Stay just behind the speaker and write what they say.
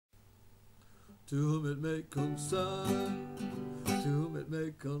to whom it may concern, to whom it may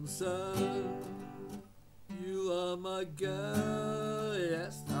concern. You are my girl,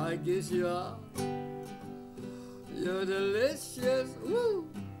 yes, I guess you are. You're delicious, woo,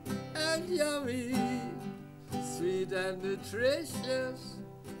 and yummy, sweet and nutritious,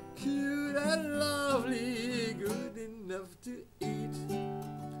 cute and lovely, good enough to eat.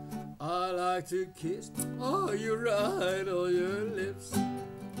 I like to kiss all you right on your lips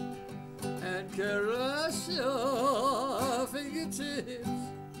and caress your fingertips.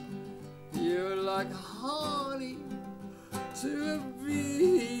 You're like honey to a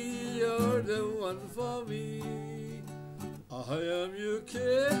bee, you're the one for me. I am your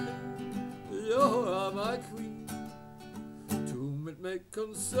king, you are my queen. To whom it may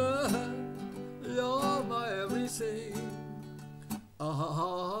concern, you're my everything. I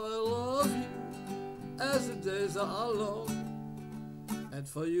love you as the days are long, and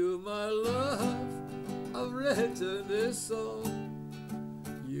for you, my love, I've written this song.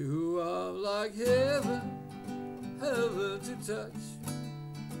 You are like heaven, heaven to touch,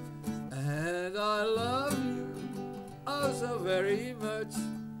 and I love you oh so very much.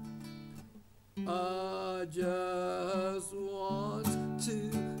 I just want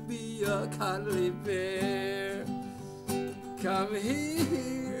to be a cuddly bear. Come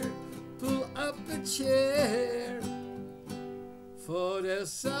here, pull up a chair, for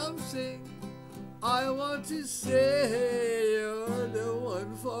there's something I want to say. You're the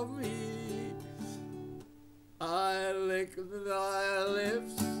one for me. I lick my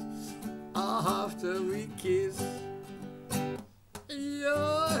lips after we kiss.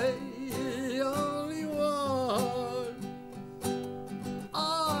 You're the only one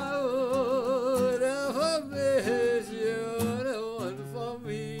I would ever miss. You're the one for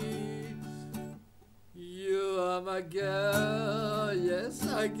me. You are my girl, yes,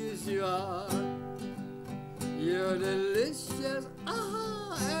 I guess you are. You're delicious,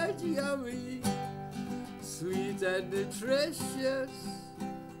 and yummy, sweet and nutritious,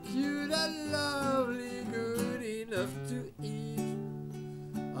 cute and lovely, good enough to eat.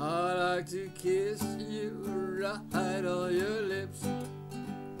 I like to kiss you right on your lips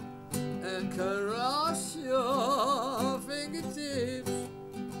and caress your fingertips.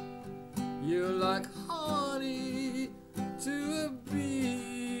 You're like honey to a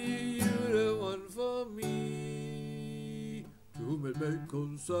bee, you're the one for me. To whom it may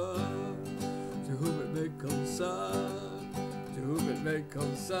concern, to whom it may concern, to whom it may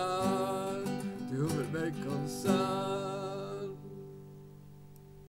concern, to whom it may concern.